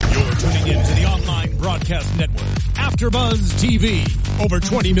Podcast Network, AfterBuzz TV. Over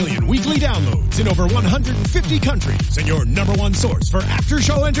 20 million weekly downloads in over 150 countries, and your number one source for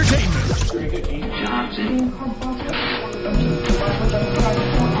after-show entertainment.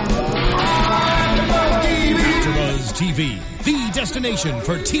 AfterBuzz TV, the destination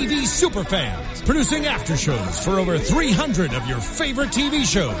for TV superfans, producing aftershows for over 300 of your favorite TV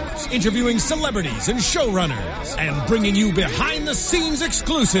shows, interviewing celebrities and showrunners, and bringing you behind-the-scenes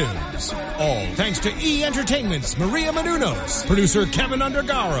exclusives. All thanks to E! Entertainment's Maria Menounos, producer Kevin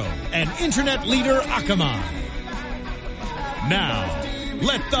Undergaro, and internet leader Akamai. Now,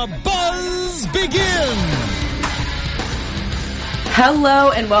 let the buzz begin!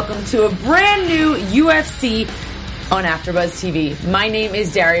 Hello and welcome to a brand new UFC on AfterBuzz TV. My name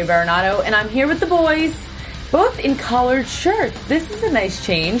is Daria Baronato and I'm here with the boys, both in collared shirts. This is a nice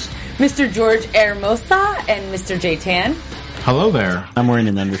change. Mr. George Hermosa and Mr. Jay Tan. Hello there. I'm wearing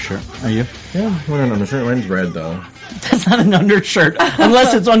an undershirt. Are you? Yeah, I'm wearing an undershirt. Mine's red though. That's not an undershirt,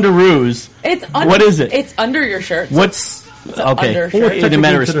 unless it's under ruse. It's under, what is it? It's under your shirt. What's okay? Undershirt. In a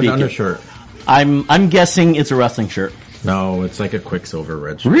matter of speaking, undershirt. I'm guessing it's a wrestling shirt. No, it's like a Quicksilver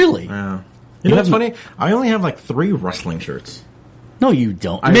red shirt. Really? Yeah. You know what's funny? I only have like 3 wrestling shirts. No, you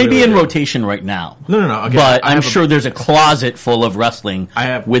don't. I Maybe really in do. rotation right now. No. Okay, but I'm sure there's a closet full of wrestling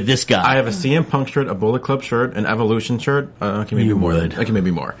with this guy. I have a CM Punk shirt, a Bullet Club shirt, an Evolution shirt. Okay, maybe You more. would. Okay, maybe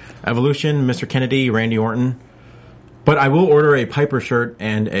more. Evolution, Mr. Kennedy, Randy Orton. But I will order a Piper shirt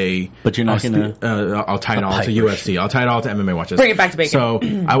and a... But you're not going to... I'll tie it all to UFC. I'll tie it all to MMA watches. Bring it back to bacon. So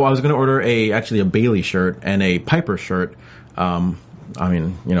I was going to order actually a Bailey shirt and a Piper shirt. I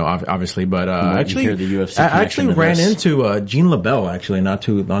mean, you know, obviously, but actually, hear the UFC I actually ran into Gene LaBelle actually not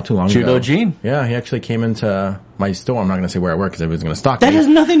too long ago. Judo Gene? Yeah, he actually came into my store. I'm not going to say where I work because everybody's going to stalk That me. has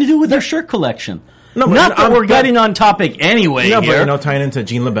nothing to do with their shirt collection. No, but not that we're getting on topic anyway. No, here. but you know, tying into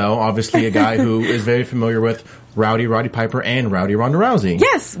Gene LaBelle, obviously a guy who is very familiar with Roddy Piper and Rowdy Ronda Rousey.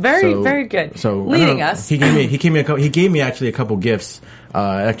 Yes, very good. So leading us. He gave me actually a couple gifts.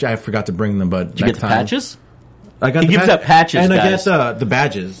 Actually, I forgot to bring them, but Did you get the patches? I got he gives out patches, and guys. I get the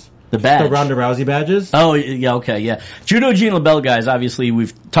badges. The badge. The Ronda Rousey badges. Oh, yeah, okay, yeah. Judo Gene LaBelle, guys, obviously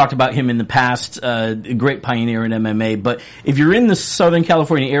we've talked about him in the past, a great pioneer in MMA, but if you're in the Southern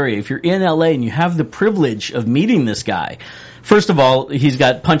California area, if you're in LA and you have the privilege of meeting this guy, first of all, he's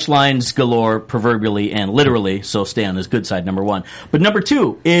got punchlines galore, proverbially and literally, so stay on his good side, number one. But number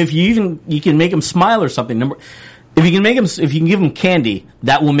two, if you can make him smile or something, if you can give him candy,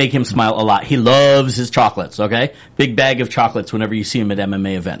 that will make him smile a lot. He loves his chocolates, okay? Big bag of chocolates whenever you see him at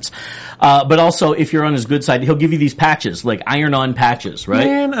MMA events. But also, if you're on his good side, he'll give you these patches, like iron-on patches, right?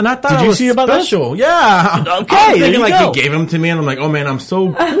 Man, and I thought Did it you was see about special. Yeah. Okay, I was there thinking, you like, go. he gave them to me, and I'm like, oh man, I'm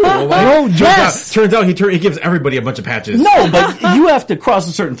so cool. Yes. Turns out he gives everybody a bunch of patches. No, but you have to cross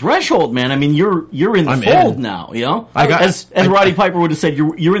a certain threshold, man. I mean, you're in the fold now, you know? As Roddy Piper would have said,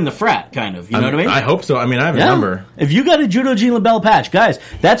 you're in the frat, kind of. You know what I mean? I hope so. I mean, I have a number. If you got a Judo Gene LaBelle patch, guys,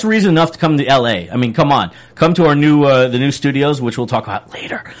 that's reason enough to come to LA. I mean, come on. Come to our the new studios, which we'll talk about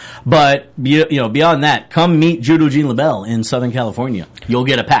later. But, beyond that, come meet Judo Gene LaBelle in Southern California. You'll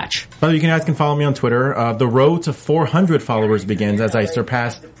get a patch. Well, you guys can follow me on Twitter. The road to 400 followers begins as I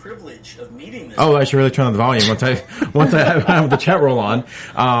surpass... The privilege of meeting this I should really turn on the volume once I have the chat roll on.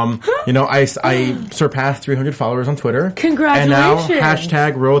 I surpassed 300 followers on Twitter. Congratulations. And now,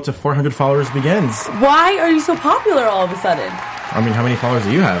 hashtag road to 400 followers begins. Why are you so popular all of a sudden? I mean, how many followers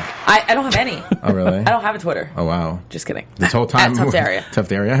do you have? I don't have any. Oh, really? I don't have a Twitter. Oh, wow. Just kidding. This whole time? At Tough Area. Tough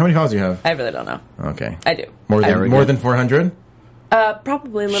Area. How many followers do you have? I really don't know. Okay. I do. More than 400?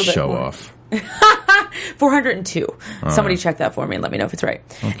 Probably a little bit Show more. off. 402. Somebody check that for me and let me know if it's right.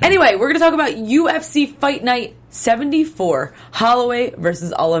 Okay. Anyway, we're going to talk about UFC Fight Night 74, Holloway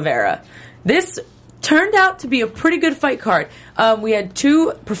versus Oliveira. This turned out to be a pretty good fight card. We had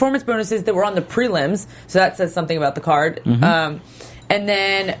 2 performance bonuses that were on the prelims, so that says something about the card. Mm-hmm. And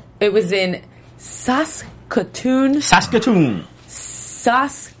then it was in Saskatoon. Saskatoon.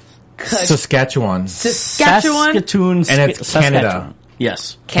 Saskatoon. And it's Canada.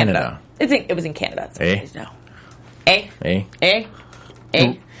 Yes. Canada. It was in Canada. Probably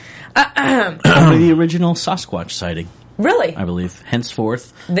the original Sasquatch sighting. Really? I believe.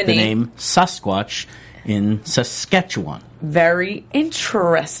 Henceforth, the name Sasquatch in Saskatchewan. Very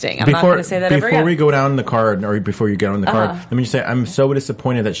interesting. I'm not going to say that ever again. Before we go down the card, or before you get on the card, let me just say, I'm so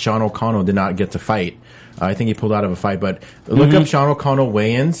disappointed that Sean O'Connell did not get to fight. I think he pulled out of a fight, but look up Sean O'Connell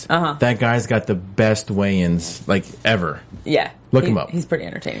weigh-ins. That guy's got the best weigh-ins, like, ever. Yeah. Look him up. He's pretty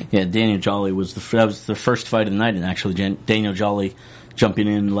entertaining. Yeah, Daniel Jolly was that was the first fight of the night, and actually Daniel Jolly jumping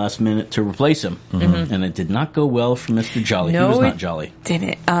in last minute to replace him. And it did not go well for Mr. Jolly. No, he was not it jolly.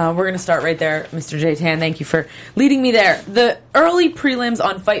 Didn't. We're going to start right there, Mr. J. Tan. Thank you for leading me there. The early prelims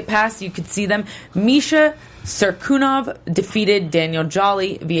on Fight Pass, you could see them. Misha Serkunov defeated Daniel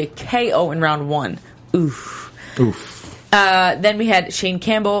Jolly via KO in round 1. Oof. Then we had Shane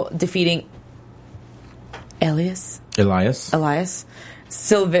Campbell defeating Elias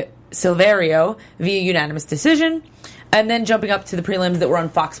Silverio via unanimous decision. And then jumping up to the prelims that were on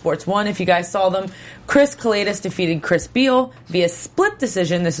Fox Sports 1, if you guys saw them, Chris Kalidas defeated Chris Beal via split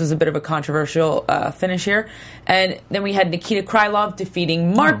decision. This was a bit of a controversial finish here. And then we had Nikita Krylov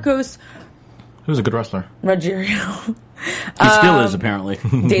defeating Marcos He was a good wrestler. Rogerio He still is, apparently.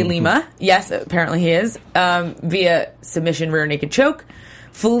 De Lima. Yes, apparently he is. Via submission rear naked choke.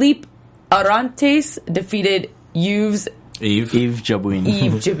 Felipe Arantes defeated Yves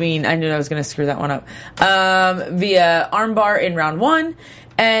Jabouin. I knew I was going to screw that one up. Via armbar in round 1.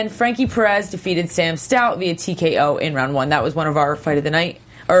 And Frankie Perez defeated Sam Stout via TKO in round 1. That was one of our fight of the night.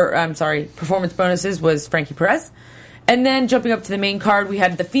 Performance bonuses was Frankie Perez. And then jumping up to the main card, we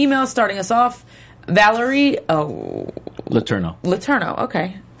had the female starting us off. Valerie Letourneau,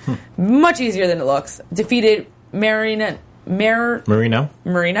 okay. Much easier than it looks. Defeated Marina. Oh,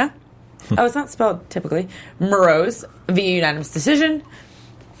 it's not spelled typically. Moroz via unanimous decision.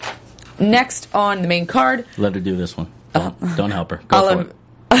 Next on the main card. Let her do this one. Don't help her. Go for it.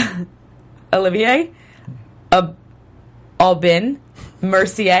 Olivier Albin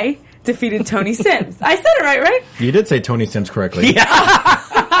Mercier defeated Tony Sims. I said it right? You did say Tony Sims correctly. Yeah.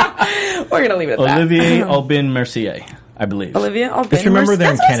 We're going to leave it at that. Olivier Albin Mercier, I believe. Olivier Albin Just remember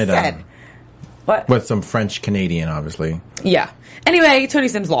they're in Canada. I said. What? With some French Canadian, obviously. Yeah. Anyway, Tony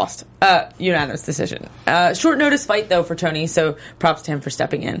Sims lost. Unanimous decision. Short notice fight, though, for Tony, so props to him for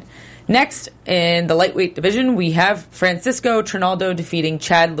stepping in. Next, in the lightweight division, we have Francisco Trinaldo defeating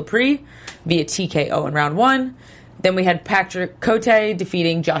Chad Lepre via TKO in round 1. Then we had Patrick Cote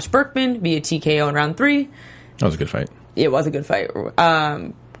defeating Josh Berkman via TKO in round 3. That was a good fight. It was a good fight.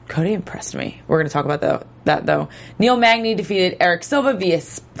 Cote impressed me. We're going to talk about that, though. Neil Magny defeated Eric Silva via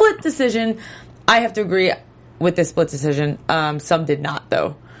split decision. I have to agree with this split decision. Some did not,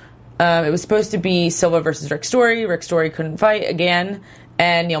 though. It was supposed to be Silva versus Rick Story. Rick Story couldn't fight again,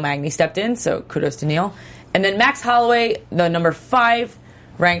 and Neil Magny stepped in, so kudos to Neil. And then Max Holloway, the number 5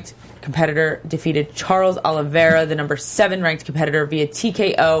 ranked competitor, defeated Charles Oliveira, the number 7 ranked competitor, via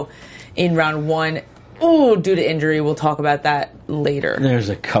TKO in round 1. Oh, due to injury. We'll talk about that later. There's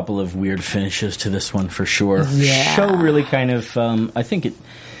a couple of weird finishes to this one for sure. Yeah. Show really kind of, I think it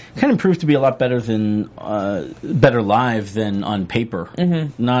kind of proved to be a lot better than, better live than on paper.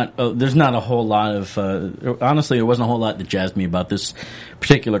 Mm-hmm. There's not a whole lot of, honestly, there wasn't a whole lot that jazzed me about this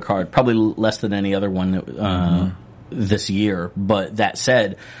particular card. Probably less than any other one this year. But that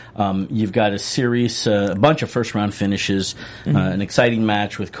said, you've got a bunch of first round finishes, an exciting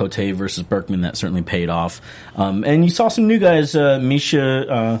match with Cote versus Berkman that certainly paid off. And you saw some new guys,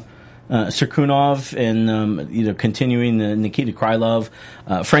 Misha Serkunov and continuing Nikita Krylov,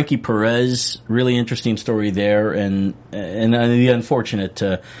 Frankie Perez, really interesting story there, and the unfortunate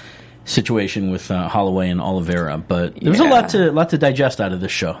situation with Holloway and Oliveira. But there was a lot to digest out of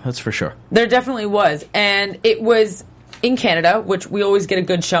this show, that's for sure. There definitely was, and it was in Canada, which we always get a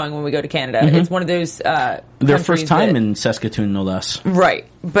good showing when we go to Canada. Mm-hmm. It's one of those their first time in Saskatoon, no less. Right,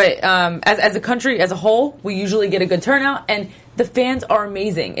 but as a country as a whole, we usually get a good turnout, and the fans are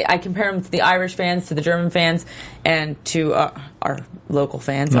amazing. I compare them to the Irish fans, to the German fans, and to our local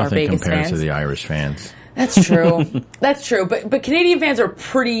fans, our Vegas fans. Nothing compares to the Irish fans. That's true. That's true. But Canadian fans are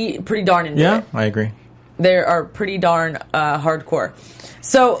pretty darn into it. Yeah, I agree. They are pretty darn hardcore.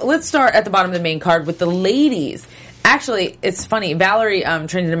 So let's start at the bottom of the main card with the ladies. Actually, it's funny. Valerie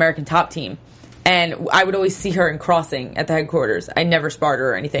trained an American Top Team, and I would always see her in Crossing at the headquarters. I never sparred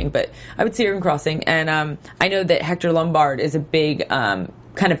her or anything, but I would see her in Crossing. And I know that Hector Lombard is a big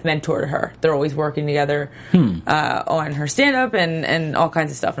kind of mentor to her. They're always working together on her stand-up and all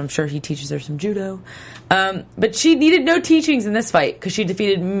kinds of stuff. I'm sure he teaches her some judo. But she needed no teachings in this fight because she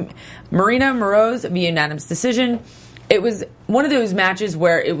defeated Marina Moroz via unanimous decision. It was one of those matches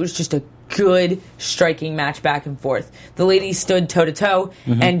where it was just a good striking match back and forth. The ladies stood toe-to-toe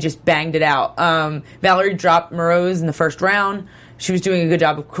and just banged it out. Valerie dropped Moroz in the first round. She was doing a good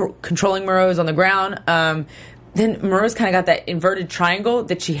job of controlling Moroz on the ground. Then Moroz kind of got that inverted triangle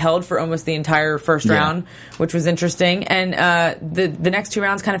that she held for almost the entire first round, which was interesting. And the next 2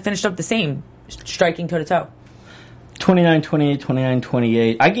 rounds kind of finished up the same, striking toe-to-toe. 29-28,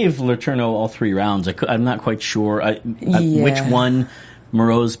 29-28. I gave Letourneau all 3 rounds. I'm not quite sure which one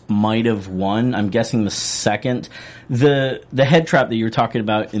Moroz might have won. I'm guessing the second. The head trap that you were talking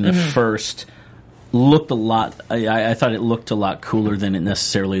about in the first looked a lot. I thought it looked a lot cooler than it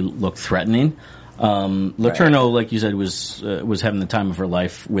necessarily looked threatening. Letourneau, like you said, was having the time of her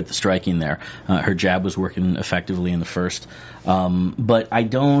life with the striking there. Her jab was working effectively in the first. But I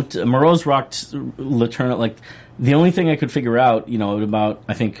don't. Moroz rocked Letourneau. Like, the only thing I could figure out, at about,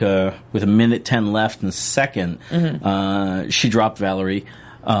 I think, with a minute 10 left in the second, she dropped Valerie.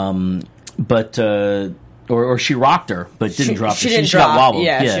 Or she rocked her, but didn't drop her. She got wobbled.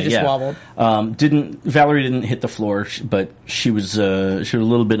 Yeah, she just wobbled. Valerie didn't hit the floor, but she was a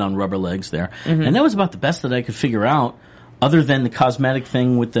little bit on rubber legs there. And that was about the best that I could figure out, other than the cosmetic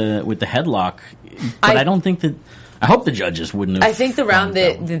thing with the headlock. But I don't think that. I hope the judges wouldn't have. I think the round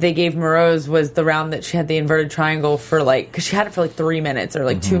that they gave Moroz was the round that she had the inverted triangle for because she had it for 3 minutes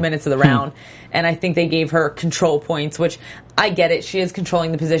or 2 minutes of the round. And I think they gave her control points, which I get it. She is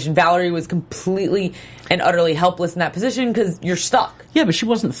controlling the position. Valerie was completely and utterly helpless in that position because you're stuck. Yeah, but she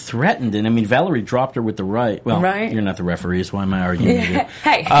wasn't threatened. And I mean, Valerie dropped her with the right. Well, right. You're not the referee, so why am I arguing with you?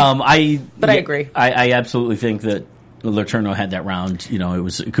 Hey. I agree. I absolutely think that Letourneau had that round. It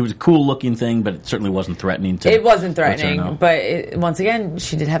was a cool looking thing, but it certainly wasn't threatening. It wasn't threatening, but once again,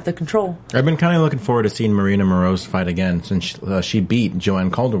 she did have the control. I've been kind of looking forward to seeing Marina Moroz fight again since she beat Joanne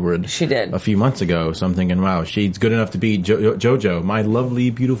Calderwood. She did a few months ago. So I'm thinking, wow, she's good enough to beat JoJo, my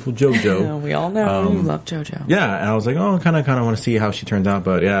lovely, beautiful JoJo. We all know you love JoJo. Yeah, and I was like, kind of want to see how she turns out,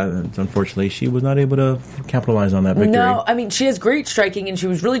 but yeah, unfortunately, she was not able to capitalize on that victory. No, I mean, she has great striking, and she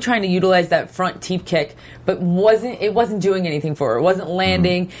was really trying to utilize that front teep kick, but it wasn't doing anything for her. It wasn't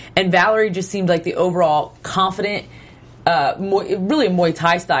landing, and Valerie just seemed like the overall confident, really Muay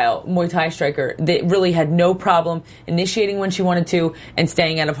Thai striker that really had no problem initiating when she wanted to and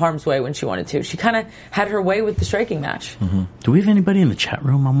staying out of harm's way when she wanted to. She kind of had her way with the striking match. Do we have anybody in the chat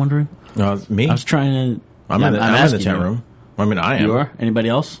room? I'm wondering. Me? I was trying to. I'm in the chat room. I mean, I am. You are? Anybody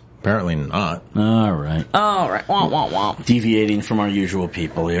else? Apparently not. All right. Womp, womp, womp. Deviating from our usual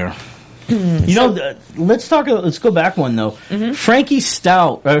people here. Let's go back one though. Frankie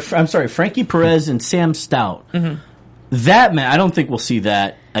Perez and Sam Stout. That, man, I don't think we'll see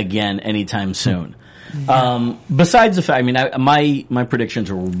that again anytime soon. Besides the fact, my predictions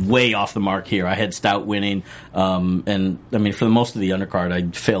are way off the mark here. I had Stout winning, and I mean, for the most of the undercard, I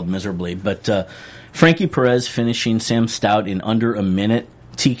failed miserably. But Frankie Perez finishing Sam Stout in under a minute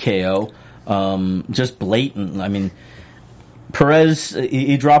TKO, just blatant. I mean, Perez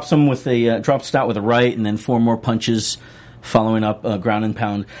he drops him drops Stout with a right, and then 4 more punches following up ground and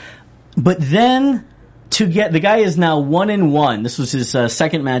pound. But then the guy is now 1-1. This was his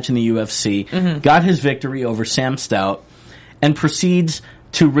second match in the UFC. Got his victory over Sam Stout, and proceeds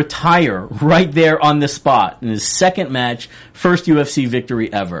to retire right there on the spot in his second match, first UFC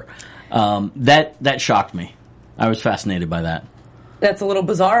victory ever. That shocked me. I was fascinated by that. That's a little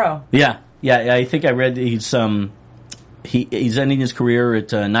bizarro. Yeah. I think I read he's ending his career at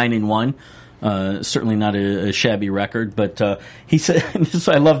 9-1. Certainly not a shabby record, but he said,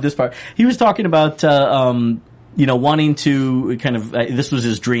 I love this part. He was talking about wanting to kind of this was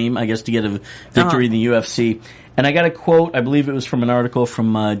his dream, I guess, to get a victory in the UFC. And I got a quote, I believe it was from an article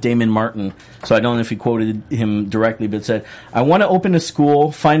from Damon Martin, so I don't know if he quoted him directly, but it said, "I want to open a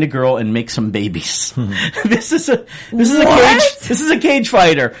school, find a girl, and make some babies." This is a cage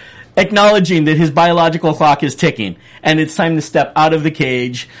fighter acknowledging that his biological clock is ticking, and it's time to step out of the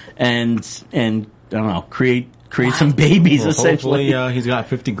cage and I don't know, create some babies. Essentially, hopefully he's got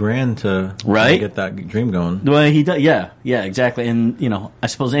 $50,000 to get that dream going. Well, he does. Yeah, exactly. And I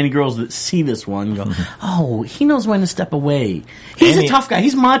suppose any girls that see this one go, "Oh, he knows when to step away. He's a tough guy.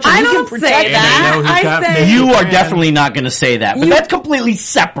 He's macho. I he don't can protect say that. You are definitely not going to say that, but that's completely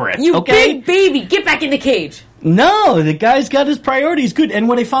separate. Big baby, get back in the cage." No, the guy's got his priorities good. And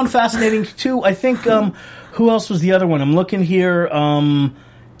what I found fascinating too, I think, who else was the other one? I'm looking here.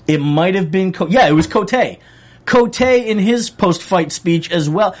 It might have been, it was Cote. Cote in his post-fight speech as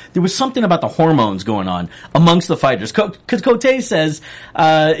well. There was something about the hormones going on amongst the fighters. Because Cote says,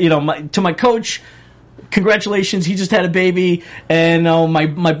 to my coach, congratulations, he just had a baby, and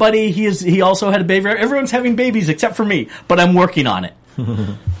my buddy, he also had a baby. Everyone's having babies except for me, but I'm working on it.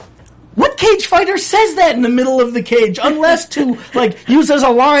 What cage fighter says that in the middle of the cage, unless to use as a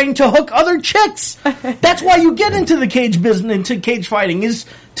line to hook other chicks? That's why you get into the cage business, into cage fighting, is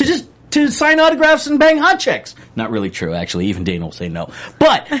to sign autographs and bang hot chicks. Not really true, actually. Even Dana will say no.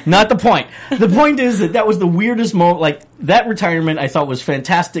 But not the point. The point is that was the weirdest moment. That retirement I thought was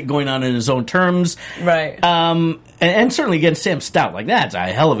fantastic, going on in his own terms. Right. And certainly against Sam Stout, like that's a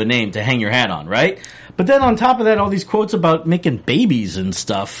hell of a name to hang your hat on, right? But then on top of that, all these quotes about making babies and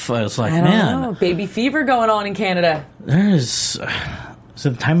stuff. I was like, I don't know. Baby fever going on in Canada. Is it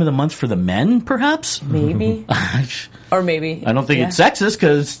the time of the month for the men, perhaps? Maybe. Or maybe. I don't think it's sexist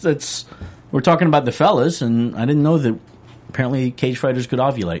because we're talking about the fellas, and I didn't know that apparently cage fighters could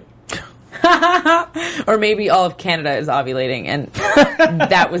ovulate. Or maybe all of Canada is ovulating, and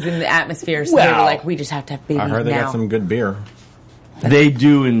that was in the atmosphere, so they were like, we just have to have babies now. I heard they got some good beer. They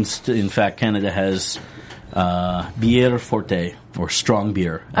do, in fact, Canada has bière forte, or strong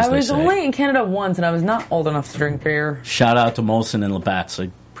beer, as I they was say. only in Canada once, and I was not old enough to drink beer. Shout out to Molson and Labatt's. I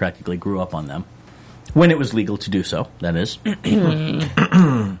practically grew up on them. When it was legal to do so, that is. But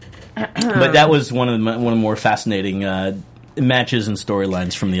that was one of the more fascinating matches and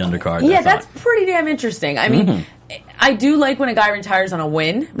storylines from the undercard. Yeah, that's pretty damn interesting. I mean, I do like when a guy retires on a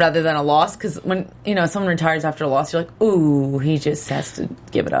win rather than a loss, because when someone retires after a loss, you're like, ooh, he just has to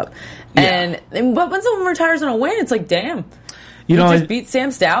give it up. Yeah. But when someone retires on a win, it's like, damn. He just beat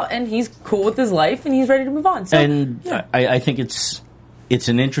Sam Stout, and he's cool with his life, and he's ready to move on. So, I think it's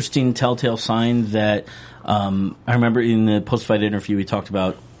an interesting telltale sign that I remember in the post-fight interview he talked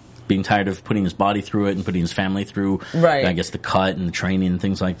about being tired of putting his body through it and putting his family through, I guess, the cut and the training and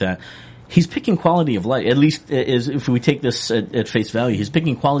things like that. He's picking quality of life. At least, if we take this at face value, he's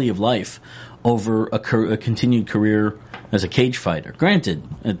picking quality of life over a continued career as a cage fighter. Granted,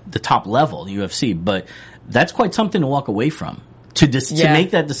 at the top level, UFC, but that's quite something to walk away from. To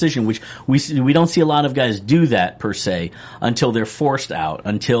make that decision, which we don't see a lot of guys do that per se until they're forced out.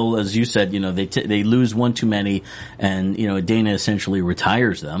 Until, as you said, they lose one too many, and Dana essentially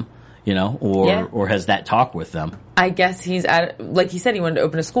retires them. Or has that talk with them. I guess he's like he said, he wanted to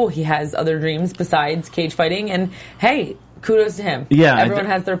open a school. He has other dreams besides cage fighting, and hey, kudos to him. Yeah, everyone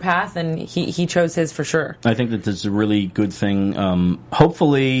has their path, and he chose his for sure. I think that that's a really good thing.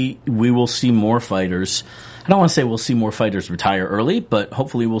 Hopefully, we will see more fighters. I don't want to say we'll see more fighters retire early, but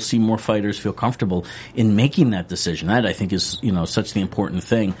hopefully we'll see more fighters feel comfortable in making that decision. That, I think, is such the important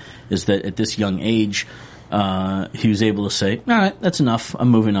thing, is that at this young age, he was able to say, all right, that's enough. I'm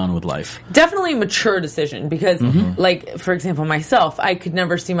moving on with life. Definitely a mature decision because, like, for example, myself, I could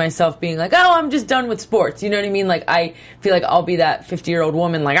never see myself being like, oh, I'm just done with sports. You know what I mean? Like, I feel like I'll be that 50-year-old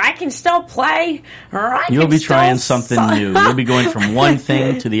woman, like, I can still play, or You'll be trying something new. You'll be going from one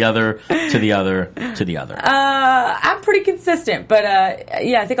thing to the other, to the other, to the other. I'm pretty consistent, but,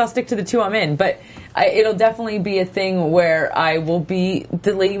 I think I'll stick to the two I'm in. But it'll definitely be a thing where I will be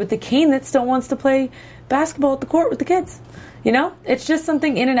the lady with the cane that still wants to play basketball at the court with the kids. It's just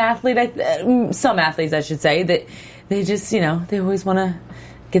something in an athlete, some athletes I should say, that they just, they always want to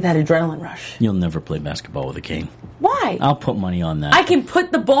get that adrenaline rush. You'll never play basketball with a cane. Why? I'll put money on that. I can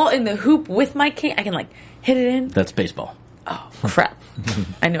put the ball in the hoop with my cane. I can hit it in. That's baseball. Oh, crap.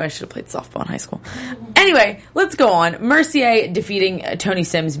 I knew I should have played softball in high school. Anyway, let's go on. Mercier defeating Tony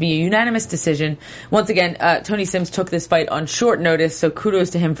Sims via unanimous decision. Once again, Tony Sims took this fight on short notice, so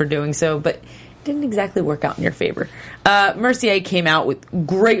kudos to him for doing so, but didn't exactly work out in your favor. Mercier came out with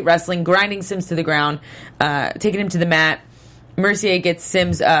great wrestling, grinding Sims to the ground, taking him to the mat. Mercier gets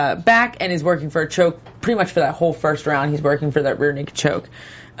Sims back and is working for a choke pretty much for that whole first round. He's working for that rear naked choke.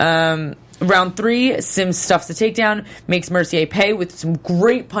 Round 3, Sims stuffs the takedown, makes Mercier pay with some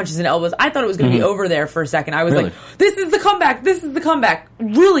great punches and elbows. I thought it was going to be over there for a second. I was like, this is the comeback. This is the comeback.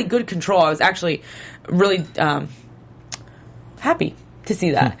 Really good control. I was actually really happy to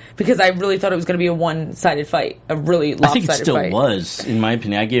see that because I really thought it was going to be a one-sided fight, a really lopsided fight. I think it still was, in my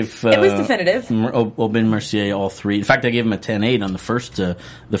opinion. I gave it was definitive. Aubin Mercier all 3. In fact, I gave him a 10-8 on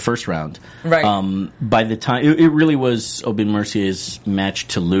the first round. Right. By the time it really was Aubin Mercier's match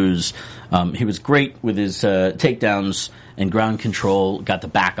to lose. He was great with his takedowns and ground control. Got the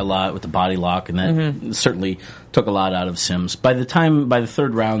back a lot with the body lock, and that certainly took a lot out of Sims. By the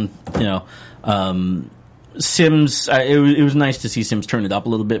third round, Sims, it was nice to see Sims turn it up a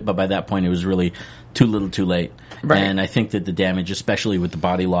little bit, but by that point it was really too little too late. Right. And I think that the damage, especially with the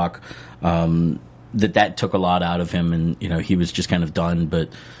body lock, that took a lot out of him, and he was just kind of done, but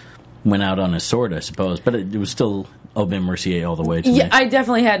went out on his sword, I suppose. But it was still Aubin Mercier all the way to me. I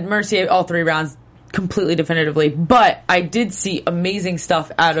definitely had Mercier all 3 rounds completely definitively, but I did see amazing stuff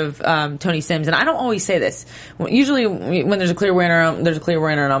out of Tony Sims, and I don't always say this. Usually when there's a clear winner, there's a clear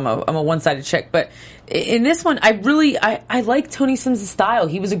winner, and I'm a one-sided chick, but in this one, I like Tony Sims' style.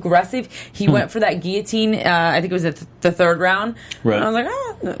 He was aggressive. He went for that guillotine. I think it was the third round. Right. And I was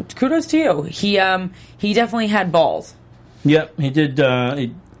like, kudos to you. He definitely had balls. Yep, he did.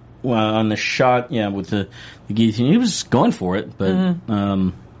 On the shot, with the guillotine, he was going for it, but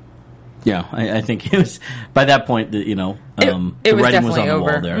Yeah, I think it was by that point that it the was writing was on definitely the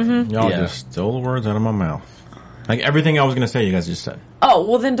over. wall there. Mm-hmm. Y'all just stole the words out of my mouth. Like everything I was going to say, you guys just said. Oh,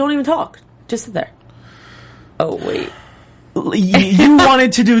 well then don't even talk. Just sit there. Oh, wait. You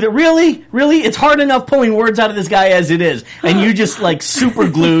wanted to do that? Really? It's hard enough pulling words out of this guy as it is, and you just like super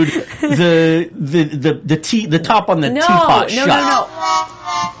glued the top on the teapot shut. No.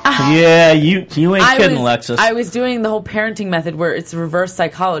 Yeah, you ain't kidding, Alexis. I was doing the whole parenting method where it's reverse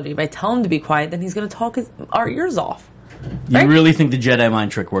psychology. If I tell him to be quiet, then he's going to talk our ears off. Right? You really think the Jedi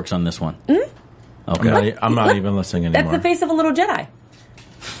mind trick works on this one? Mm-hmm. Okay. I'm not even listening anymore. That's the face of a little Jedi.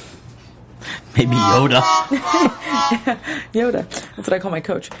 Maybe Yoda. Yoda. That's what I call my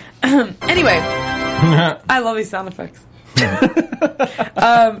coach. Anyway, I love these sound effects.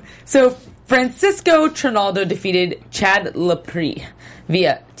 So Francisco Trinaldo defeated Chad Lepre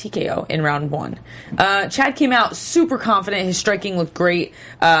via TKO in round 1. Chad came out super confident. His striking looked great.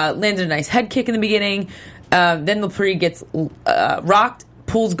 Landed a nice head kick in the beginning. Then Lepre gets rocked,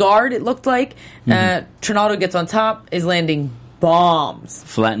 pulls guard, it looked like. Trinaldo gets on top, is landing bombs.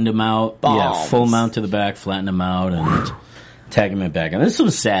 Flattened him out. Bombs. Yeah, full mount to the back, flattened him out, and tag him back. And this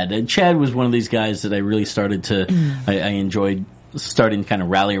was sad. Chad was one of these guys that I really started to, I enjoyed starting to kind of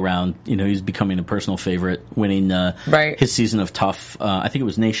rally around. He's becoming a personal favorite, winning his season of Tough. I think it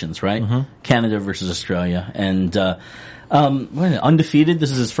was Nations, right? Canada versus Australia. And undefeated. This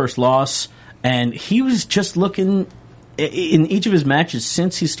is his first loss. And he was just looking in each of his matches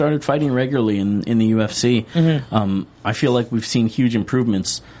since he started fighting regularly in the UFC. I feel like we've seen huge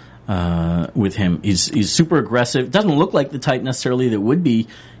improvements with him. He's super aggressive. Doesn't look like the type necessarily that would be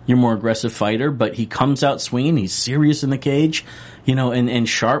your more aggressive fighter, but he comes out swinging. He's serious in the cage, and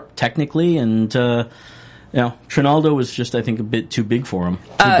sharp technically. And Trinaldo was just, I think, a bit too big for him.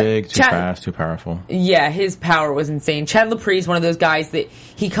 Too big, too fast, too powerful. Yeah, his power was insane. Chad Lepre is one of those guys that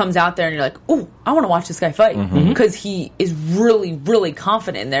he comes out there and you're like, oh, I want to watch this guy fight. Because he is really, really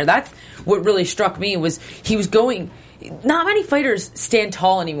confident in there. That's what really struck me was he was going... Not many fighters stand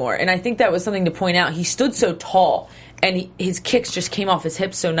tall anymore, and I think that was something to point out. He stood so tall, and his kicks just came off his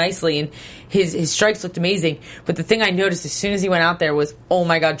hips so nicely, and his strikes looked amazing. But the thing I noticed as soon as he went out there was, oh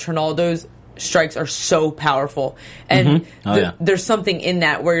my God, Trinaldo's strikes are so powerful. And there's something in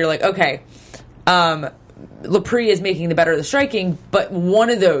that where you're like, okay, Lepre is making the better of the striking, but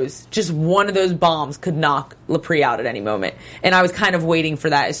just one of those bombs could knock Lepre out at any moment. And I was kind of waiting for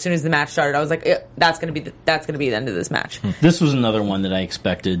that as soon as the match started. I was like, that's going to be the end of this match. This was another one that I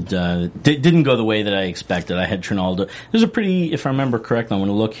expected didn't go the way that I expected. I had Trinaldo. There's a pretty, if I remember correctly, I'm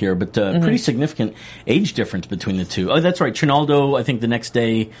going to look here, but pretty significant age difference between the two. Oh, that's right. Trinaldo, I think the next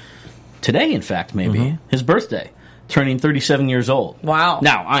day, today in fact, maybe his birthday. Turning 37 years old. Wow.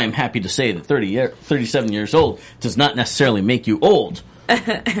 Now, I am happy to say that 37 years old does not necessarily make you old.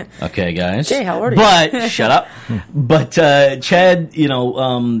 Okay, guys. Jay, how old are you? But, shut up. But, Chad,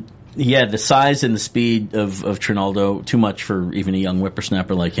 the size and the speed of Trinaldo, too much for even a young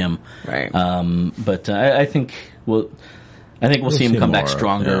whippersnapper like him. Right. But I think we'll see him come back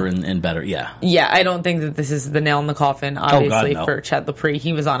stronger and better. Yeah. Yeah, I don't think that this is the nail in the coffin, obviously, for Chad Lepre.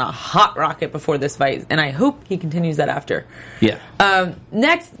 He was on a hot rocket before this fight, and I hope he continues that after. Yeah.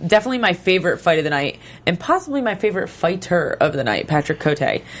 Next, definitely my favorite fight of the night, and possibly my favorite fighter of the night, Patrick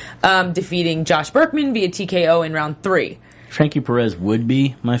Cote, defeating Josh Berkman via TKO in round 3. Frankie Perez would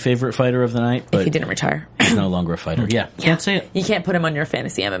be my favorite fighter of the night, but if he didn't retire. He's no longer a fighter. Yeah, can't say it. You can't put him on your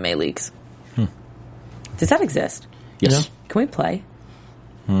fantasy MMA leagues. Does that exist? Yes. Yeah. Can we play?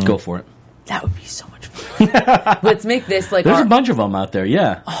 Go for it. That would be so much fun. Let's make this like there's a bunch of them out there.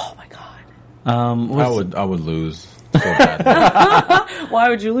 Yeah. Oh my God. I would lose. So bad. Why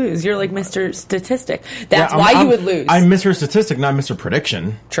would you lose? You're like Mr. Statistic. That's why you would lose. I'm Mr. Statistic, not Mr.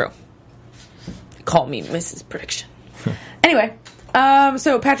 Prediction. True. Call me Mrs. Prediction. Anyway,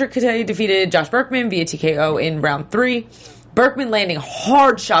 so Patrick Cote defeated Josh Berkman via TKO in round 3. Berkman landing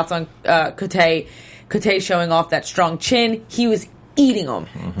hard shots on Cote. Cote showing off that strong chin. He was eating them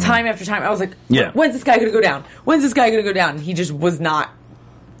time after time. I was like, when's this guy going to go down? When's this guy going to go down? And he just was not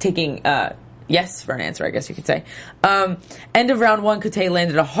taking yes for an answer, I guess you could say. End of round 1, Cote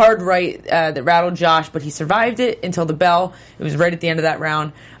landed a hard right that rattled Josh, but he survived it until the bell. It was right at the end of that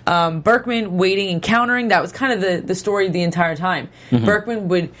round. Berkman waiting and countering. That was kind of the story the entire time. Berkman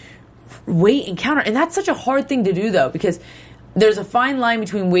would wait and counter. And that's such a hard thing to do, though, because there's a fine line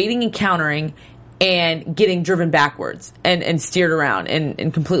between waiting and countering and getting driven backwards and steered around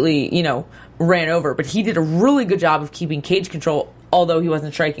and completely, ran over. But he did a really good job of keeping cage control, although he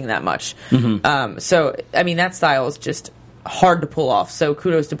wasn't striking that much. So, I mean, that style is just hard to pull off. So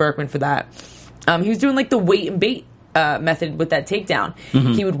kudos to Berkman for that. He was doing like the wait and bait method with that takedown.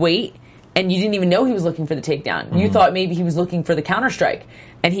 He would wait, and you didn't even know he was looking for the takedown. You thought maybe he was looking for the counter strike,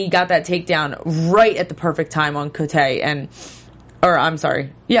 and he got that takedown right at the perfect time on Cote, on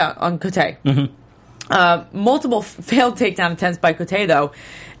Cote. Multiple failed takedown attempts by Cote, though.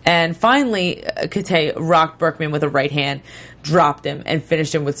 And finally, Cote rocked Berkman with a right hand, dropped him, and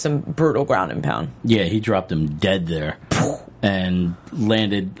finished him with some brutal ground and pound. Yeah, he dropped him dead there. And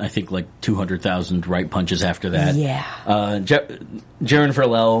landed, I think, like 200,000 right punches after that. Yeah. Jaron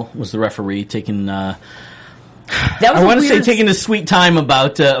Verlel was the referee, taking... That was I want to say taking a sweet time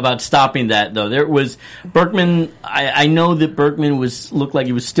about stopping that, though. There was Berkman. I know that Berkman looked like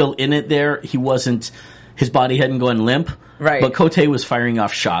he was still in it there. He wasn't. His body hadn't gone limp. Right. But Cote was firing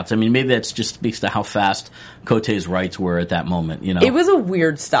off shots. I mean, maybe that's just speaks to how fast Cote's rights were at that moment. You know, it was a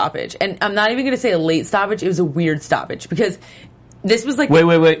weird stoppage, and I'm not even going to say a late stoppage. It was a weird stoppage because this was like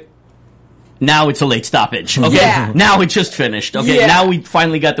wait. Now it's a late stoppage. Okay. Yeah. Now it just finished. Okay. Yeah. Now we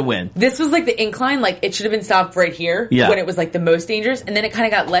finally got the win. This was like the incline. Like it should have been stopped right here when it was like the most dangerous, and then it kind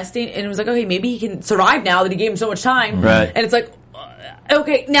of got less dangerous, and it was like, okay, maybe he can survive now that he gave him so much time. Right. And it's like,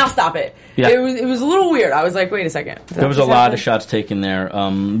 okay, now stop it. Yeah. It was a little weird. I was like, wait a second. There was a lot of shots taken there.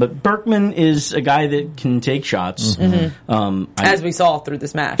 But Berkman is a guy that can take shots. As we saw through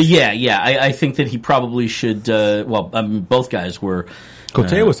this match. Yeah. I think that he probably should, both guys were...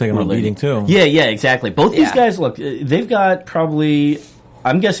 Cote was taking a beating too. Yeah, exactly. Both these guys, look, they've got probably,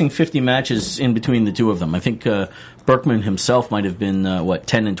 I'm guessing 50 matches in between the two of them. I think Berkman himself might have been,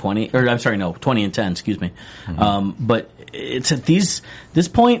 10 and 20, or I'm sorry, no, 20 and 10, excuse me. But it's at this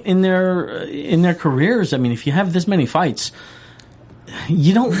point in their careers, I mean, if you have this many fights,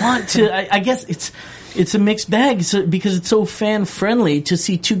 you don't want to, I guess it's a mixed bag because it's so fan friendly to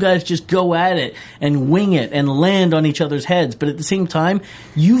see two guys just go at it and wing it and land on each other's heads. But at the same time,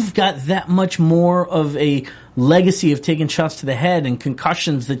 you've got that much more of a legacy of taking shots to the head and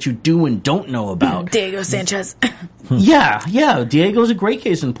concussions that you do and don't know about. Diego Sanchez. Yeah. Diego's a great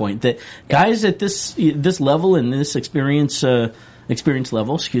case in point that guys at this level and this experience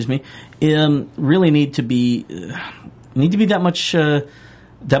level, really need to be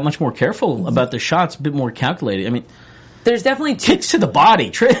that much more careful about the shots, a bit more calculated. I mean, there's definitely kicks to the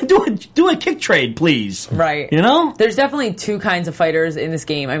body. Do a kick trade, please. Right. You know? There's definitely two kinds of fighters in this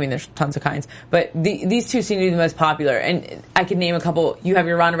game. I mean, there's tons of kinds, but these two seem to be the most popular. And I could name a couple. You have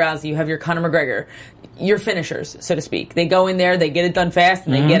your Ronda Rousey, you have your Conor McGregor, your finishers, so to speak. They go in there, they get it done fast,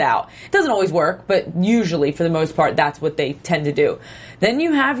 and they get out. It doesn't always work, but usually, for the most part, that's what they tend to do. Then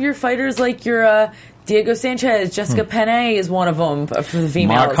you have your fighters like your Diego Sanchez, Jessica Penne is one of them for the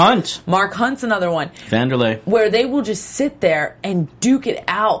females. Mark Hunt's another one. Vanderlei. Where they will just sit there and duke it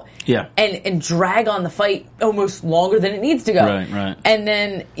out. Yeah. And drag on the fight almost longer than it needs to go. Right. And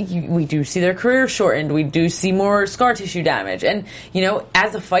then we do see their career shortened. We do see more scar tissue damage. And,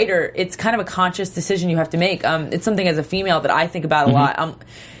 as a fighter, it's kind of a conscious decision you have to make. It's something as a female that I think about a lot.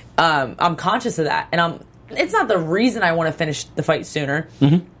 I'm conscious of that. And it's not the reason I want to finish the fight sooner,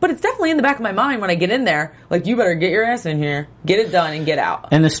 but it's definitely in the back of my mind when I get in there. Like, you better get your ass in here, get it done, and get out.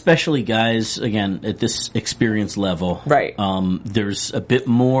 And especially guys, again, at this experience level, right? There's a bit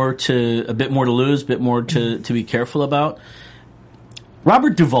more to lose, a bit more to be careful about.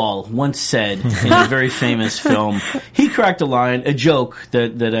 Robert Duvall once said in a very famous film, he cracked a joke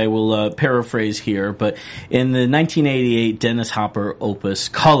that I will paraphrase here, but in the 1988 Dennis Hopper opus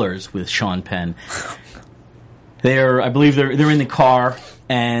Colors with Sean Penn. I believe they're in the car,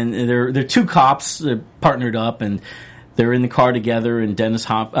 and they're two cops, they're partnered up, and they're in the car together, and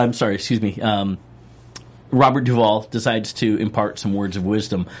Robert Duvall decides to impart some words of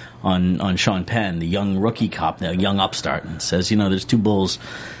wisdom on Sean Penn, the young rookie cop, the young upstart, and says, there's two bulls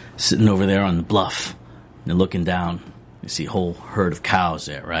sitting over there on the bluff, and they're looking down, you see a whole herd of cows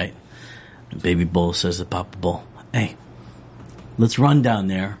there, right? The baby bull says to Papa Bull, hey, let's run down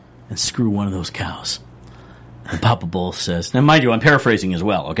there and screw one of those cows. And Papa Bull says, now mind you, I'm paraphrasing as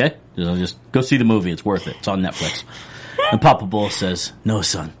well, okay? Just go see the movie, it's worth it. It's on Netflix. And Papa Bull says, no,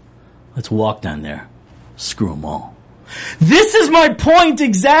 son, let's walk down there, screw them all. This is my point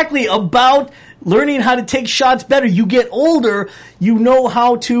exactly about learning how to take shots better. You get older, you know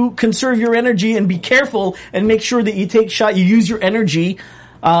how to conserve your energy and be careful and make sure that you use your energy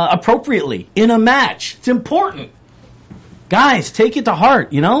appropriately in a match. It's important. Guys, take it to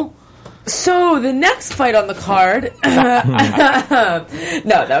heart, So, the next fight on the card... no,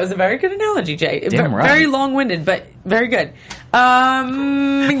 that was a very good analogy, Jay. Damn right. Very long-winded, but very good.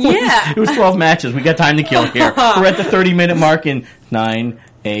 Yeah. It was 12 matches. We got time to kill here. We're at the 30-minute mark in 9,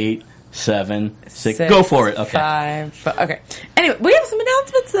 8, 7, 6. Go for it. Okay. 5. Okay. Anyway, we have some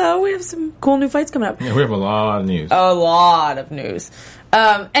announcements, though. We have some cool new fights coming up. Yeah, we have a lot of news. A lot of news.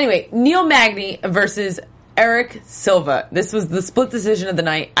 Anyway, Neil Magny versus Eric Silva. This was the split decision of the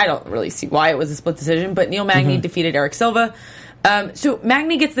night. I don't really see why it was a split decision, but Neil Magny defeated Eric Silva. So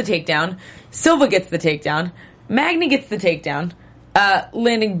Magny gets the takedown. Silva gets the takedown. Magny gets the takedown.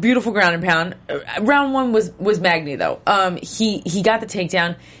 Landing beautiful ground and pound. Round 1 was Magny, though. He got the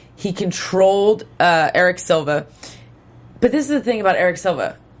takedown. He controlled Eric Silva. But this is the thing about Eric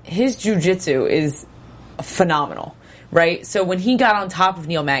Silva. His jiu-jitsu is phenomenal, right? So when he got on top of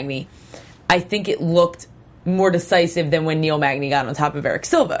Neil Magny, I think it looked more decisive than when Neil Magny got on top of Eric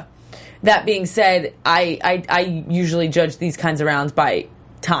Silva. That being said, I usually judge these kinds of rounds by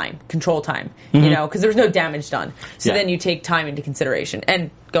time, control time, because there's no damage done. So then you take time into consideration. And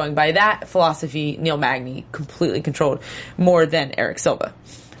going by that philosophy, Neil Magny completely controlled more than Eric Silva.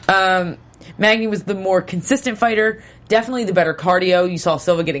 Magny was the more consistent fighter, definitely the better cardio. You saw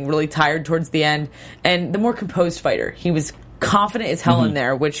Silva getting really tired towards the end, and the more composed fighter. He was confident as hell in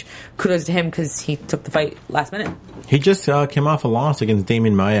there, which kudos to him because he took the fight last minute. He just came off a loss against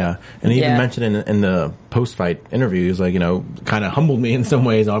Damian Maia, and he even mentioned in the post-fight interview, he was like, kind of humbled me in some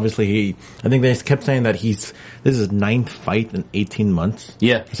ways. Obviously, I think they kept saying that this is his 9th fight in 18 months.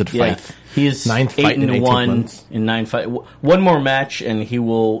 Yeah. I said fight. He is 9th fight in 18 months. In 9 fights. One more match, and he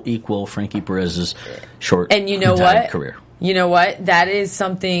will equal Frankie Perez's short and you know what? career. You know what? That is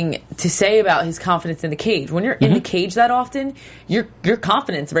something to say about his confidence in the cage. When you're in the cage that often, your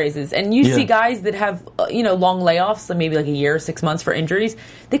confidence raises. And you see guys that have, long layoffs, so maybe like a year or 6 months for injuries,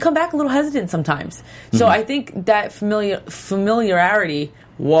 they come back a little hesitant sometimes. So I think that familiarity,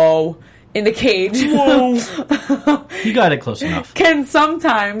 in the cage. You got it close enough. Can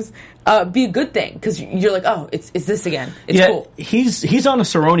sometimes be a good thing because you're like, oh, it's this again. It's cool. He's on a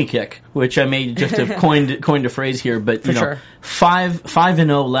Cerrone kick, which I may just have coined a phrase here, but sure.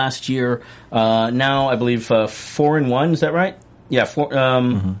 5-0 last year. Now I believe 4-1. Is that right? Yeah,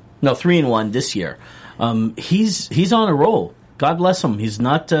 3-1 this year. He's on a roll. God bless him. He's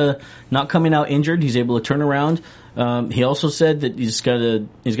not coming out injured. He's able to turn around. He also said that he's got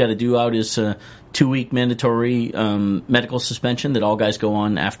to do out his 2-week mandatory medical suspension that all guys go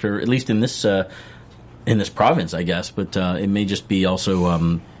on after, at least in this province, I guess. But it may just be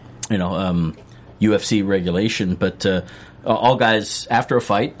also UFC regulation. But all guys after a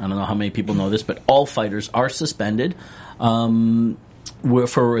fight, I don't know how many people know this, but all fighters are suspended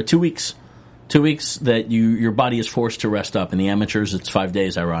for 2 weeks. 2 weeks that your body is forced to rest up. In the amateurs, it's 5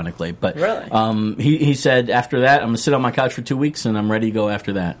 days, ironically. But really? He said after that, I'm going to sit on my couch for 2 weeks, and I'm ready to go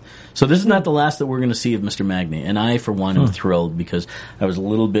after that. So this is not the last that we're going to see of Mr. Magny. And I, for one, am thrilled because I was a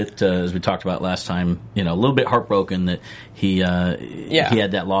little bit, as we talked about last time, a little bit heartbroken that he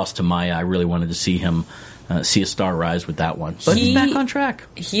had that loss to Maia. I really wanted to see him see a star rise with that one. But he's back on track.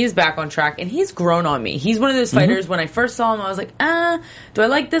 He is back on track, and he's grown on me. He's one of those fighters, when I first saw him, I was like, do I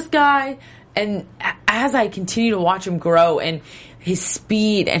like this guy? And as I continue to watch him grow and his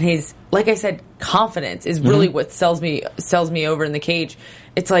speed and his, like I said, confidence is really what sells me over in the cage.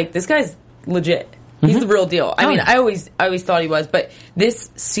 It's like, this guy's legit. He's the real deal. I mean, I always thought he was, but this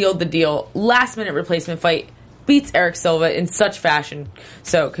sealed the deal. Last minute replacement fight, beats Eric Silva in such fashion.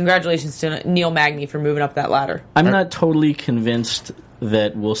 So congratulations to Neil Magny for moving up that ladder. I'm not totally convinced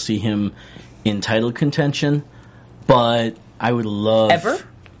that we'll see him in title contention, but I would love... Ever?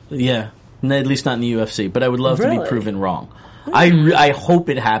 Yeah. No, at least not in the UFC, but I would love to be proven wrong. I hope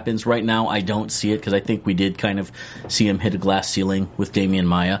it happens. Right now, I don't see it because I think we did kind of see him hit a glass ceiling with Damian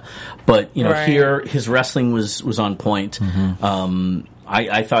Maia. But here his wrestling was on point.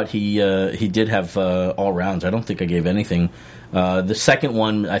 I thought he did have all rounds. I don't think I gave anything. The second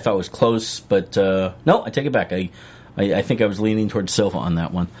one I thought was close, but no, I take it back. I think I was leaning towards Silva on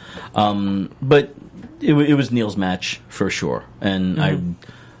that one. But it was Neil's match for sure, and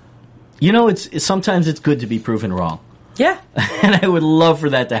it's sometimes it's good to be proven wrong. Yeah. And I would love for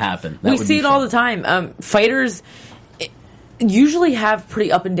that to happen. We see it all the time. Fighters usually have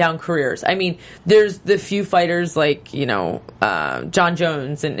pretty up and down careers. I mean, there's the few fighters like, John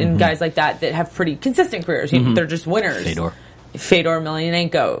Jones and guys like that have pretty consistent careers. They're just winners. Fedor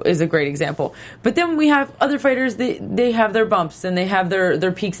Emelianenko is a great example. But then we have other fighters that they have their bumps and they have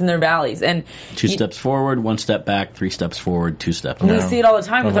their peaks and their valleys. And 2 steps forward, 1 step back, 3 steps forward, 2 steps back. We see it all the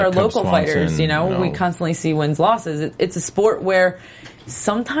time with our local fighters. We constantly see wins, losses. It's a sport where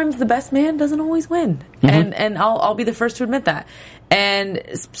sometimes the best man doesn't always win. And I'll be the first to admit that. And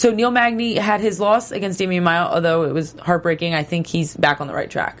so Neil Magny had his loss against Damian Maia, although it was heartbreaking. I think he's back on the right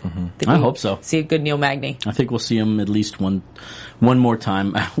track. I hope so. See a good Neil Magny. I think we'll see him at least one more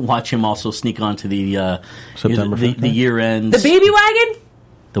time. Watch him also sneak on to the September the year end. The baby wagon?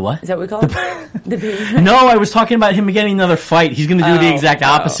 The what? Is that what we call it? The baby wagon? No, I was talking about him getting another fight. He's going to do the exact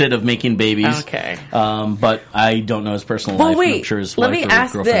opposite of making babies. Okay. But I don't know his personal life. Wait, I'm sure his let wife me or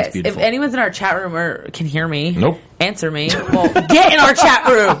ask girlfriend's this. beautiful. If anyone's in our chat room or can hear me, Nope. answer me. Well, get in our chat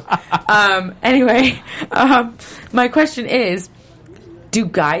room. Anyway, my question is, do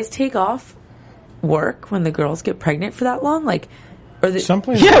guys take off work when the girls get pregnant for that long? Like, or the, Some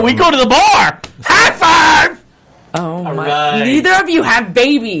places. Yeah, we go to the bar. High five! oh my, right. neither of you have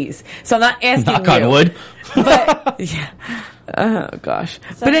babies, so I'm not asking Knock you. on wood. But, yeah. Oh gosh.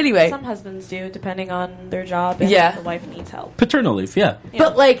 But anyway. Some husbands do, depending on their job and Yeah. if the wife needs help. Paternal leave, yeah.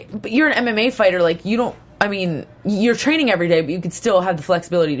 But you're an MMA fighter, like you don't, I mean, you're training every day, but you could still have the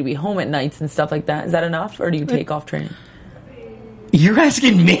flexibility to be home at nights and stuff like that. Is that enough, or do you take off training? You're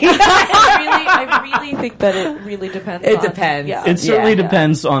asking me? I really think that it really depends. It on- depends. Yeah. It certainly Yeah.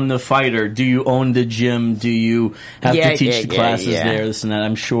 depends on the fighter. Do you own the gym? Do you have Yeah, to teach yeah, the classes yeah. there? This and that.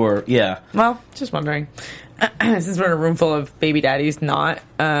 I'm sure. Yeah. Well, just wondering. Since we're in a room full of baby daddies, not.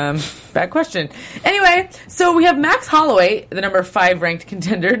 Bad question. Anyway, so we have Max Holloway, the number 5 ranked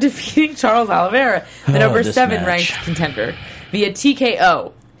contender, defeating Charles Oliveira, the number this 7 match. ranked contender, via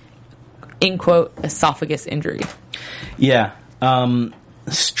TKO, in quote, esophagus injury. Yeah.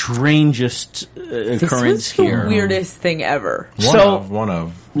 Strangest This occurrence was the here. weirdest thing ever. One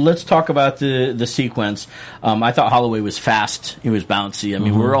of. Let's talk about the sequence. I thought Holloway was fast. He was bouncy. I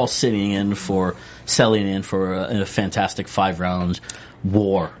mean, we're all selling in for a fantastic 5-round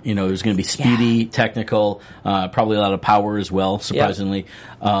war. You know, it was going to be speedy, technical, probably a lot of power as well. Surprisingly,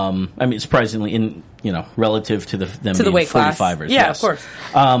 I mean, surprisingly in relative to them To the being weight class. 45ers. Yeah, yes. of course.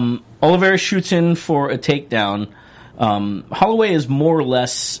 Oliveira shoots in for a takedown. Holloway is more or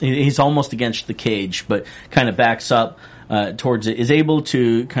less, he's almost against the cage, but kind of backs up towards it, is able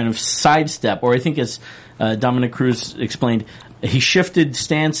to kind of sidestep, or I think as Dominic Cruz explained, he shifted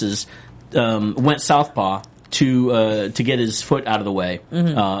stances, went southpaw to get his foot out of the way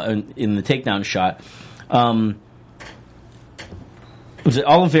in the takedown shot. Was it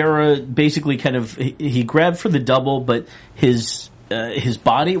Oliveira basically kind of, he grabbed for the double, but his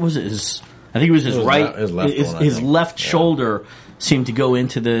body, was it his... I think it was his right, his left shoulder seemed to go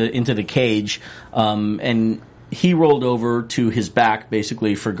into the cage, and he rolled over to his back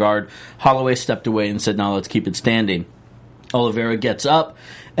basically for guard. Holloway stepped away and said, "Now let's keep it standing." Oliveira gets up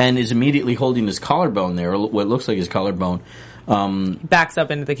and is immediately holding his collarbone there, what looks like his collarbone. Backs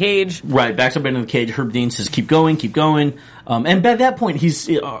up into the cage. Right, backs up into the cage. Herb Dean says, keep going. And by that point,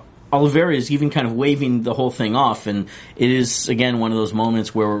 Oliveira is even kind of waving the whole thing off, and it is, again, one of those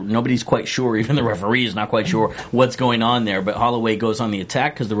moments where nobody's quite sure, even the referee is not quite sure what's going on there, but Holloway goes on the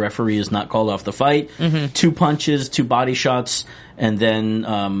attack because the referee is not called off the fight. 2 punches, 2 body shots, and then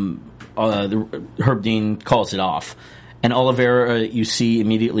Herb Dean calls it off. And Oliveira, you see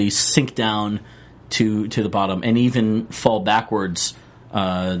immediately sink down to the bottom and even fall backwards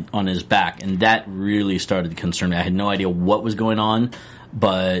on his back, and that really started to concern me. I had no idea what was going on,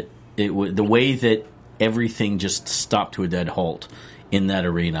 but the way that everything just stopped to a dead halt in that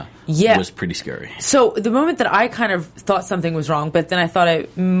arena was pretty scary. So the moment that I kind of thought something was wrong, but then I thought I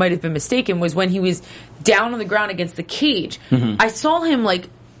might have been mistaken, was when he was down on the ground against the cage. I saw him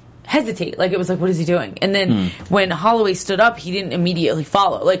hesitate. It was what is he doing? And then when Holloway stood up, he didn't immediately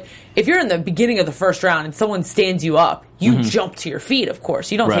follow. If you're in the beginning of the first round and someone stands you up, you jump to your feet, of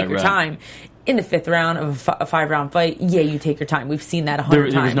course. You don't take your time. In the 5th round of a 5-round fight, you take your time. We've seen that 100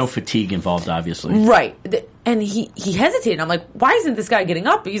 times. There was no fatigue involved, obviously. Right. And he hesitated. I'm like, why isn't this guy getting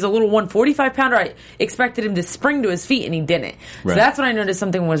up? He's a little 145-pounder. I expected him to spring to his feet, and he didn't. Right. So that's when I noticed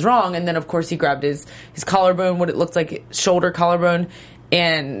something was wrong. And then, of course, he grabbed his collarbone, what it looked like, shoulder collarbone,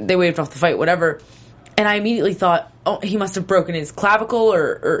 and they waved off the fight, whatever. And I immediately thought, oh, he must have broken his clavicle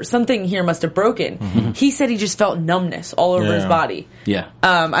or something here must have broken. He said he just felt numbness all over his body. Yeah.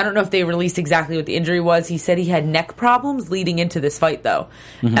 I don't know if they released exactly what the injury was. He said he had neck problems leading into this fight, though.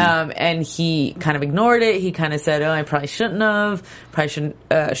 And he kind of ignored it. He kind of said, I probably shouldn't have.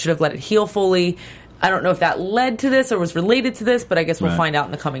 Should have let it heal fully. I don't know if that led to this or was related to this, but I guess we'll find out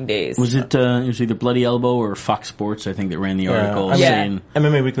in the coming days. Was it was either Bloody Elbow or Fox Sports, I think, that ran the article saying...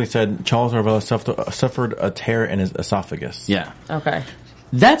 MMA Weekly said Charles Oliveira suffered a tear in his esophagus. Yeah. Okay.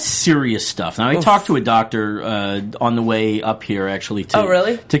 That's serious stuff. Now, I talked to a doctor on the way up here, actually,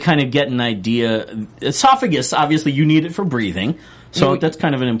 really? to kind of get an idea. Esophagus, obviously, you need it for breathing. So that's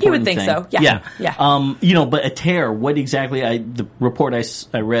kind of an important thing. You would think so, yeah. You know, but a tear, what exactly, the report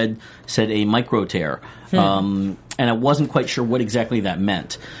I read said a micro tear. And I wasn't quite sure what exactly that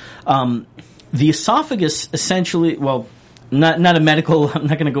meant. The esophagus essentially, well, not a medical, I'm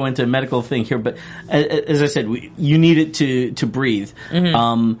not going to go into a medical thing here, but as I said, you need it to breathe.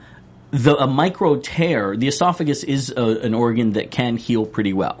 A micro tear, the esophagus is an organ that can heal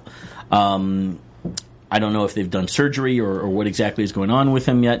pretty well. I don't know if they've done surgery or what exactly is going on with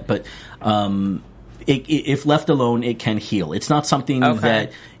him yet, but if left alone, it can heal. It's not something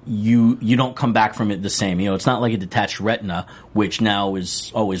that you don't come back from it the same. You know, it's not like a detached retina, which now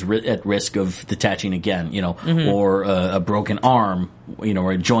is always at risk of detaching again. You know, or a broken arm, you know,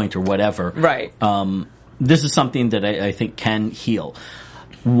 or a joint or whatever. Right. This is something that I think can heal.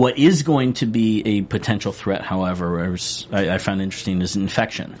 What is going to be a potential threat, however, I found interesting, is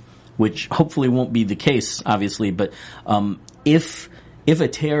infection, which hopefully won't be the case, obviously. But if a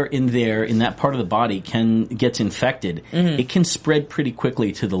tear in that part of the body gets infected, it can spread pretty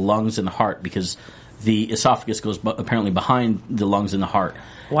quickly to the lungs and the heart, because the esophagus goes apparently behind the lungs and the heart.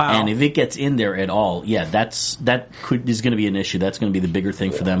 Wow. And if it gets in there at all, is going to be an issue. That's going to be the bigger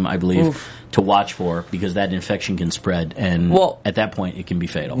thing for them, I believe, to watch for, because that infection can spread, and at that point it can be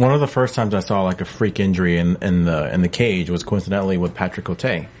fatal. One of the first times I saw like a freak injury in the cage was coincidentally with Patrick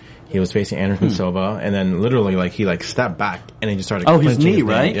Cote. He was facing Anderson Silva, and then literally he stepped back and he just started clenching his knee,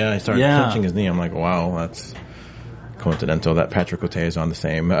 right? Yeah, he started clenching his knee. I'm like, wow, that's coincidental that Patrick Cote is on the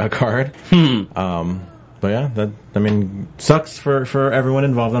same card. But yeah, sucks for everyone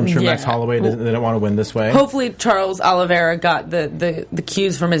involved. I'm sure Max Holloway didn't want to win this way. Hopefully Charles Oliveira got the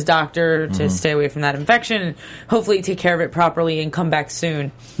cues from his doctor to stay away from that infection, and hopefully take care of it properly and come back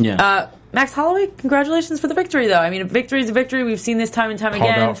soon. Yeah. Max Holloway, congratulations for the victory, though. I mean, a victory is a victory. We've seen this time and time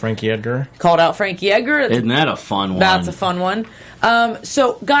again. Called out Frankie Edgar. Isn't that a fun one? That's a fun one.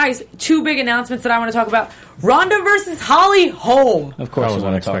 So, guys, two big announcements that I want to talk about. Ronda versus Holly Holm. Of course, I was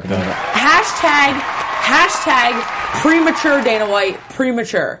unexpected. Hashtag premature Dana White.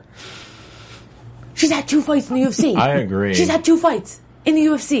 Premature. She's had 2 fights in the UFC. I agree. She's had 2 fights in the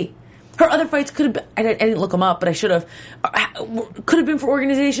UFC. Her other fights could have been, I didn't look them up, but I should have, could have been for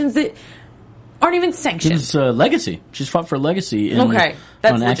organizations that aren't even sanctioned. It's Legacy. She's fought for Legacy that's on legit.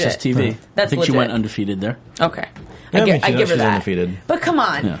 Access TV. That's I think legit. she went undefeated there. Okay. Yeah, I give her she's that. undefeated. But come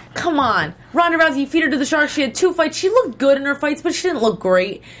on. Ronda Rousey, you feed her to the sharks. She had 2 fights. She looked good in her fights, but she didn't look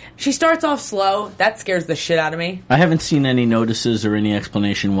great. She starts off slow. That scares the shit out of me. I haven't seen any notices or any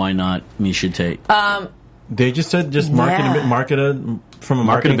explanation why not Miesha Tate. They just said market it from a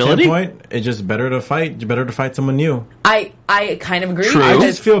marketing standpoint. It's just better to fight someone new. I kind of agree. True. I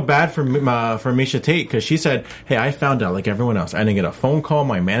just feel bad for Miesha Tate, because she said, "Hey, I found out like everyone else. I didn't get a phone call.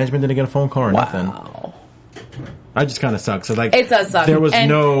 My management didn't get a phone call or nothing." I just kind of suck. So it does suck. There was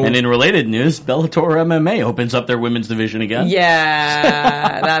no. And in related news, Bellator MMA opens up their women's division again.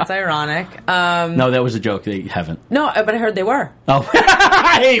 Yeah, that's ironic. No, that was a joke. They haven't. No, but I heard they were. Oh,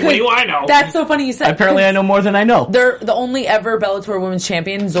 hey, what do I know? That's so funny you said. Apparently, I know more than I know. They're the only ever Bellator women's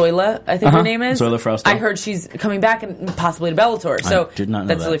champion, Zoila, I think her name is. Zoila Frausto. I heard she's coming back and possibly to Bellator. So I did not know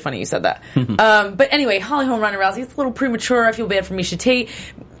that's that. really funny you said that. But anyway, Holly Holm, Ronda Rousey. It's a little premature. I feel bad for Miesha Tate.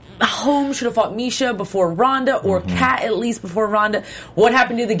 Holm should have fought Miesha before Ronda, or Kat at least before Ronda. What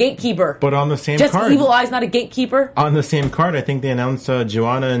happened to the gatekeeper? But on the same Just card, Evil Eye's not a gatekeeper. On the same card, I think they announced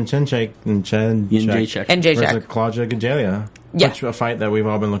Joanna and Jędrzejczyk versus Claudia Gadelha. Yeah. Which a fight that we've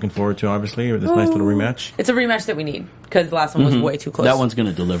all been looking forward to, obviously, with this nice little rematch. It's a rematch that we need, because the last one was way too close. That one's going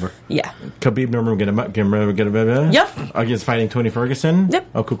to deliver. Yeah. Khabib Nurmagomedov. Yep. Against fighting Tony Ferguson.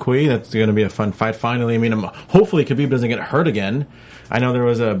 Yep. Okukui. That's going to be a fun fight. Finally, I mean, hopefully Khabib doesn't get hurt again. I know there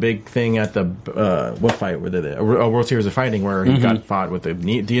was a big thing at the what fight? A World Series of Fighting where he got fought with the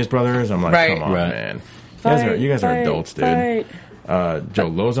Diaz brothers. I'm like, come on, man. You guys are adults, dude. Joe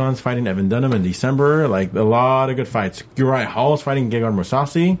Lozon's fighting Evan Dunham in December. Like, a lot of good fights. Uriah Hall's fighting Gegard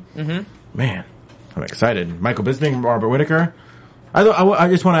Mousasi. Man, I'm excited. Michael Bisping, Robert Whittaker. I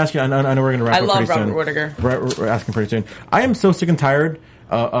just want to ask you, I know we're going to wrap up pretty soon. I love Robert Whittaker. We're asking pretty soon. I am so sick and tired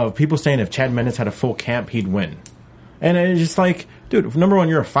of people saying if Chad Mendes had a full camp, he'd win. And it's just like, dude, number one,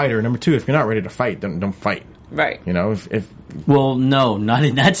 you're a fighter. Number two, if you're not ready to fight, then don't fight. Right. You know, if well, no, not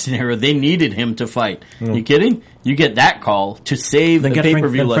in that scenario. They needed him to fight. You kidding? You get that call to save the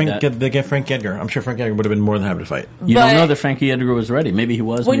pay-per-view like that. They get Frank Edgar. I'm sure Frank Edgar would have been more than happy to fight. You don't know that Frankie Edgar was ready. Maybe he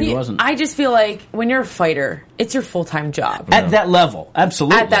was, maybe he wasn't. I just feel like when you're a fighter, it's your full-time job. At that level,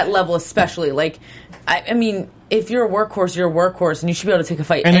 absolutely. At that level especially. Like, I mean, if you're a workhorse, you're a workhorse, and you should be able to take a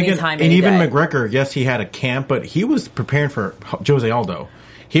fight anytime, and even McGregor, yes, he had a camp, but he was preparing for Jose Aldo.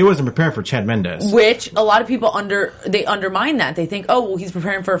 he wasn't prepared for Chad Mendes. Which a lot of people undermine that. They think, oh, well, he's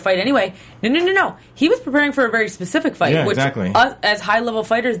preparing for a fight anyway. No. He was preparing for a very specific fight. Yeah, which exactly. As high-level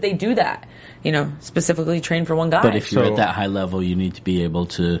fighters, they do that. Specifically train for one guy. But if you're at that high level, you need to be able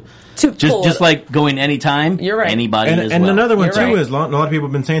to pull just like going anytime. You're right. Anybody as well. And another one You're too right. is a lot of people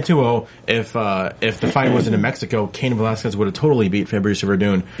have been saying too. Oh, if the fight wasn't in Mexico, Cain Velasquez would have totally beat Fabricio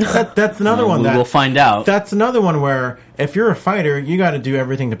Verdun. That's another one. We'll find out. That's another one where if you're a fighter, you got to do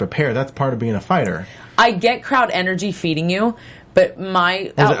everything to prepare. That's part of being a fighter. I get crowd energy feeding you, but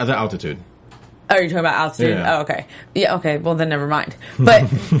The altitude. Are you talking about altitude? Yeah. Oh, okay. Yeah, okay. Well, then never mind. But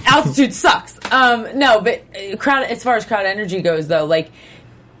altitude sucks. No, but as far as crowd energy goes, though, like,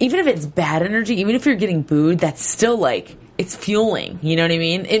 even if it's bad energy, even if you're getting booed, that's still, like, it's fueling. You know what I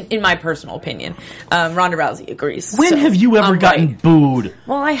mean? In my personal opinion. Ronda Rousey agrees. When have you ever gotten booed?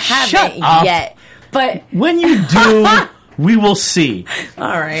 Well, I haven't Shut up. yet. But When you do, we will see. all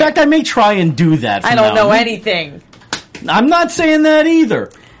right. In fact, I may try and do that. I from don't now know on. anything. I'm not saying that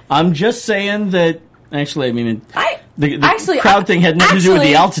either. I'm just saying that. Actually, I mean, the crowd thing had nothing to do with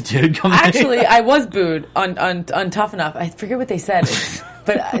the altitude. Actually, I was booed on Tough Enough. I forget what they said,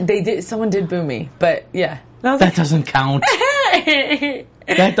 but they did. Someone did boo me. But yeah, that doesn't count.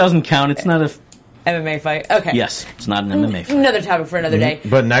 That doesn't count. It's not a MMA fight. Okay. Yes, it's not an MMA fight. Another topic for another day.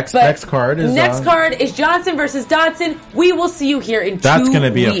 But next card is Johnson versus Dodson. We will see you here in 2 weeks. That's going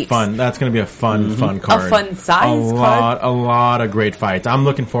to be a fun card. A fun size card. A lot of great fights. I'm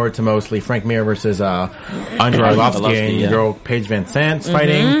looking forward to mostly Frank Mir versus Andrei Arlovsky and girl Paige Van Zandt's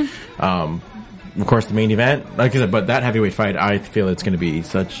fighting. Of course, the main event, like I said, but that heavyweight fight, I feel it's going to be I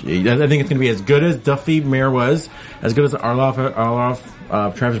think it's going to be as good as Duffy Mir was, as good as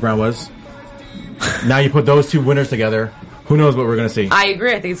Arlov Travis Brown was. Now you put those two winners together, who knows what we're going to see. I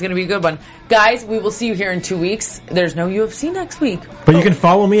agree. I think it's going to be a good one. Guys, we will see you here in 2 weeks. There's no UFC next week. But you can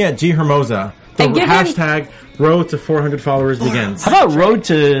follow me at G Hermosa. The And give hashtag road to 400 followers begins. How about road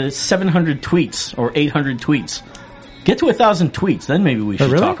to 700 tweets or 800 tweets? Get to 1,000 tweets, then maybe we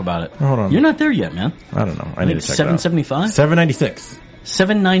should really? talk about it. Hold on. You're not there yet, man. I don't know. I need to check 775? 796.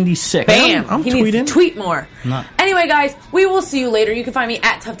 796. Bam! I'm He needs tweeting. to tweet more. Not- Anyway, guys, we will see you later. You can find me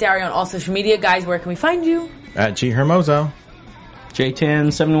at Tough Diary on all social media. Guys, where can we find you? At G Hermosa.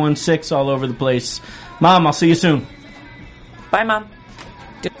 J10, 716, all over the place. Mom, I'll see you soon. Bye, Mom.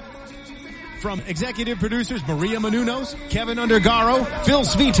 From executive producers Maria Menounos, Kevin Undergaro, Phil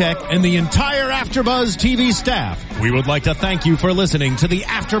Svitek, and the entire AfterBuzz TV staff, we would like to thank you for listening to the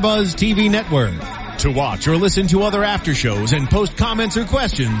AfterBuzz TV network. To watch or listen to other after shows and post comments or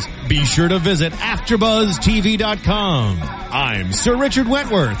questions, be sure to visit AfterBuzzTV.com. I'm Sir Richard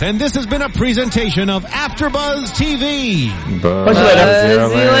Wentworth, and this has been a presentation of AfterBuzz TV.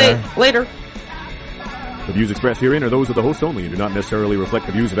 Later. The views expressed herein are those of the hosts only and do not necessarily reflect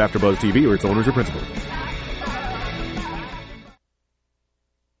the views of AfterBuzz TV or its owners or principals.